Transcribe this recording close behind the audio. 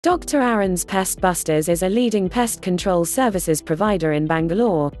Dr. Arun's Pest Busters is a leading pest control services provider in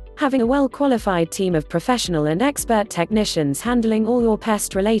Bangalore, having a well-qualified team of professional and expert technicians handling all your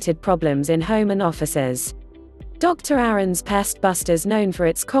pest-related problems in home and offices. Dr. Arun's Pest Busters known for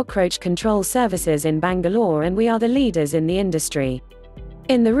its cockroach control services in Bangalore, and we are the leaders in the industry.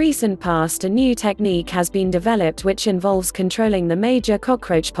 In the recent past, a new technique has been developed which involves controlling the major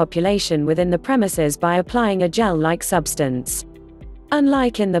cockroach population within the premises by applying a gel-like substance.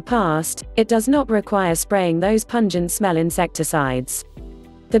 Unlike in the past, it does not require spraying those pungent smell insecticides.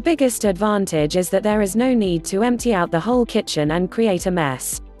 The biggest advantage is that there is no need to empty out the whole kitchen and create a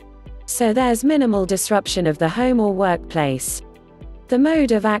mess. So there's minimal disruption of the home or workplace. The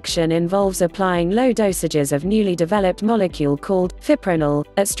mode of action involves applying low dosages of newly developed molecule called fipronil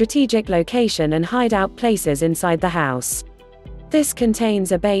at strategic location and hideout places inside the house. This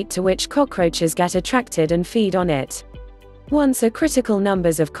contains a bait to which cockroaches get attracted and feed on it. Once a critical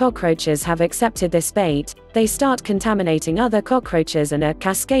numbers of cockroaches have accepted this bait, they start contaminating other cockroaches and a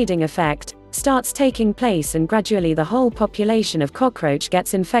cascading effect starts taking place, and gradually the whole population of cockroach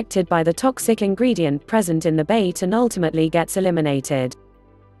gets infected by the toxic ingredient present in the bait and ultimately gets eliminated.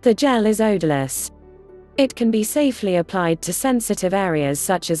 The gel is odorless. It can be safely applied to sensitive areas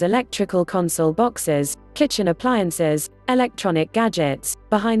such as electrical console boxes, kitchen appliances, electronic gadgets,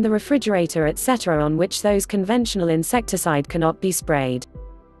 behind the refrigerator, etc., on which those conventional insecticide cannot be sprayed.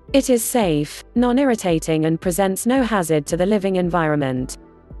 It is safe, non-irritating, and presents no hazard to the living environment.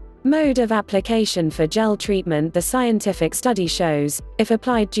 Mode of application for gel treatment. The scientific study shows, if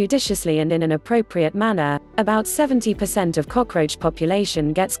applied judiciously and in an appropriate manner, about 70% of cockroach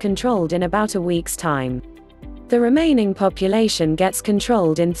population gets controlled in about a week's time. The remaining population gets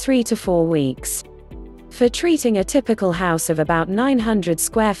controlled in 3 to 4 weeks. For treating a typical house of about 900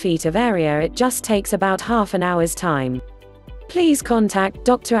 square feet of area, it just takes about half an hour's time. Please contact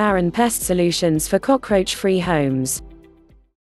Dr. Arun Pest Solutions for cockroach-free homes.